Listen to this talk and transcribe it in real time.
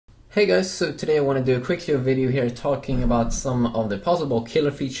Hey guys, so today I want to do a quick video here talking about some of the possible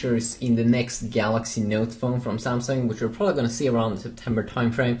killer features in the next Galaxy Note phone from Samsung, which we're probably going to see around the September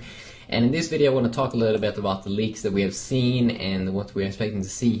timeframe. And in this video I want to talk a little bit about the leaks that we have seen and what we're expecting to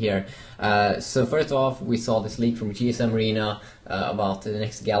see here. So first off, we saw this leak from GSM Arena about the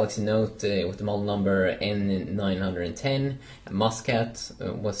next Galaxy Note with the model number N910. Muscat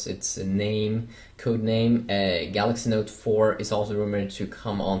was its code name. Galaxy Note 4 is also rumored to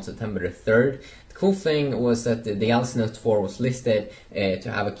come on September the 3rd. The cool thing was that the Galaxy Note 4 was listed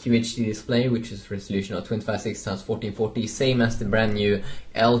to have a QHD display, which is resolution of 2560x1440, same as the brand new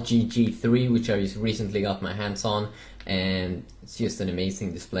LG G3, which I just recently got my hands on, and it's just an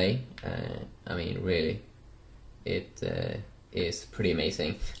amazing display. I mean, really, it is pretty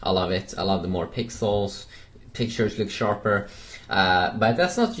amazing. I love it. I love the more pixels. Pictures look sharper, but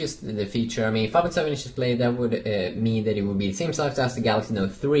that's not just the feature. I mean, 5.7-inch display, that would mean that it would be the same size as the Galaxy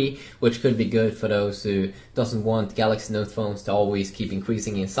Note 3, which could be good for those who doesn't want Galaxy Note phones to always keep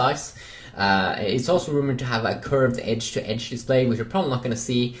increasing in size. It's also rumored to have a curved edge-to-edge display, which we're probably not going to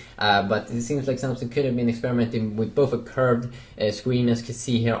see, but it seems like Samsung could have been experimenting with both a curved screen, as you can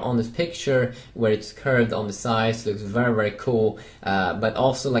see here on this picture, where it's curved on the sides, looks very, very cool, but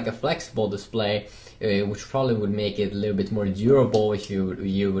also like a flexible display, which probably would make it a little bit more durable if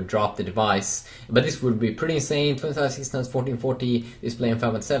you would drop the device. But this would be pretty insane. 2560x1440 display on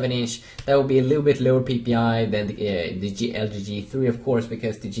 5.7-inch. That would be a little bit lower PPI than the LG G3, of course,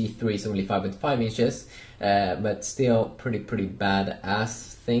 because the G3 is only 5.5 inches. But still pretty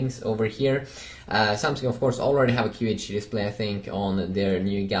badass things over here. Samsung, of course, already have a QHD display, I think, on their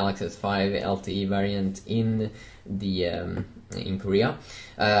new Galaxy S5 LTE variant in Korea.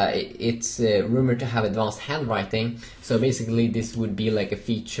 It's rumored to have advanced handwriting, so basically this would be like a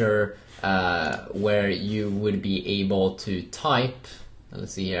feature where you would be able to type.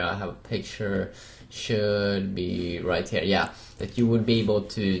 Let's see here, I have a picture, should be right here, yeah, that you would be able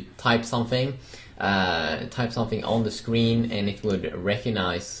to type something on the screen and it would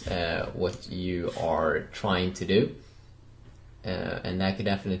recognize what you are trying to do. And that could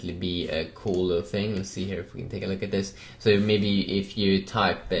definitely be a cool little thing. Let's see here if we can take a look at this. So maybe if you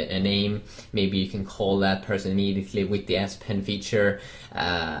type a name, maybe you can call that person immediately with the S Pen feature,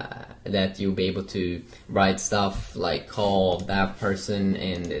 that you'll be able to write stuff like call that person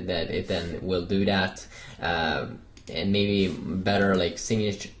and that it then will do that. And maybe better like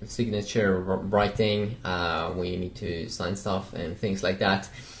signature writing when you need to sign stuff and things like that.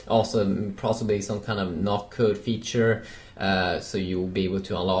 Also possibly some kind of knock code feature, so you'll be able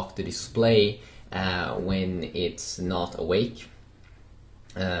to unlock the display when it's not awake.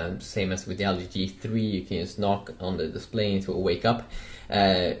 Same as with the LG G3, you can just knock on the display and it will wake up.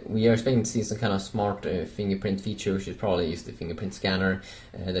 We are expecting to see some kind of smart fingerprint feature, which is probably use the fingerprint scanner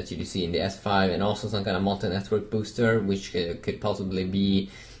that you do see in the S5, and also some kind of multi-network booster, which could possibly be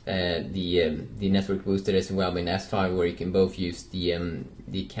the network booster as well in S5, where you can both use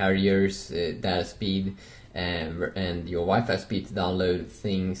the carrier's data speed and your Wi-Fi speed to download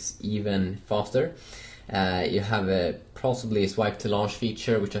things even faster. You have possibly a swipe to launch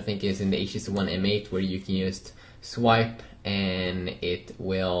feature, which I think is in the HTC One M8, where you can just swipe and it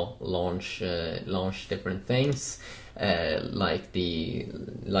will launch different things, like the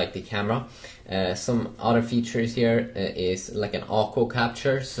camera. Some other features here is like an aqua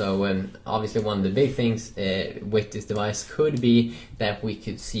capture. So obviously one of the big things with this device could be that we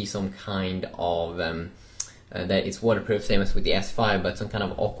could see some kind of that it's waterproof, same as with the S5, but some kind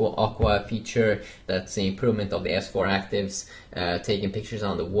of aqua feature that's an improvement of the S4 Actives, taking pictures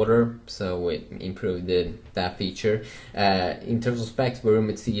on the water, so it improved that feature. In terms of specs, we're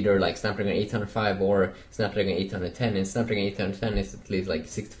rumored to see either like Snapdragon 805 or Snapdragon 810, and Snapdragon 810 is at least like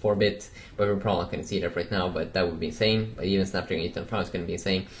 64-bit, but we're probably not going to see that right now, but that would be insane. But even Snapdragon 805 is going to be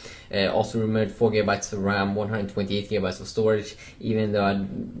insane. Also rumored 4GB of RAM, 128GB of storage, even though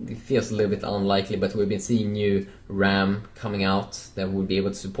it feels a little bit unlikely, but we've been seeing new RAM coming out that would be able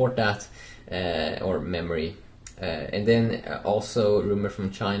to support that, or memory. And then also rumor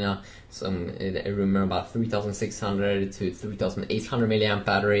from China, a rumor about 3600 to 3800 milliamp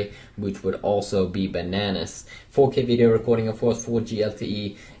battery, which would also be bananas. 4K video recording, of course, 4G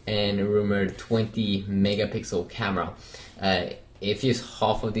LTE, and a rumored 20 megapixel camera. If just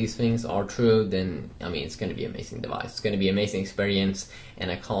half of these things are true, then I mean it's going to be an amazing device. It's going to be an amazing experience, and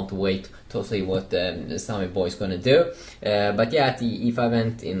I can't wait to see what the Sammy boy is going to do. But yeah, at the IFA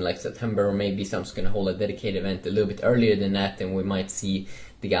event in like September, or maybe Samsung's going to hold a dedicated event a little bit earlier than that, and we might see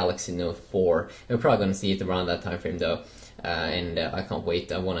the Galaxy Note 4. We're probably going to see it around that time frame though. And I can't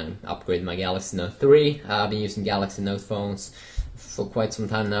wait. I want to upgrade my Galaxy Note 3. I've been using Galaxy Note phones for quite some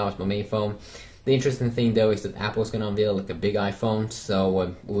time now as my main phone. The interesting thing though is that Apple's gonna unveil like a big iPhone. So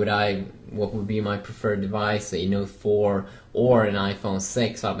what would be my preferred device? A Note 4 or an iPhone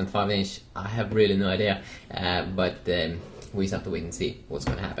 6 5.5 inch? I have really no idea. But we just have to wait and see what's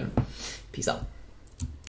gonna happen. Peace out.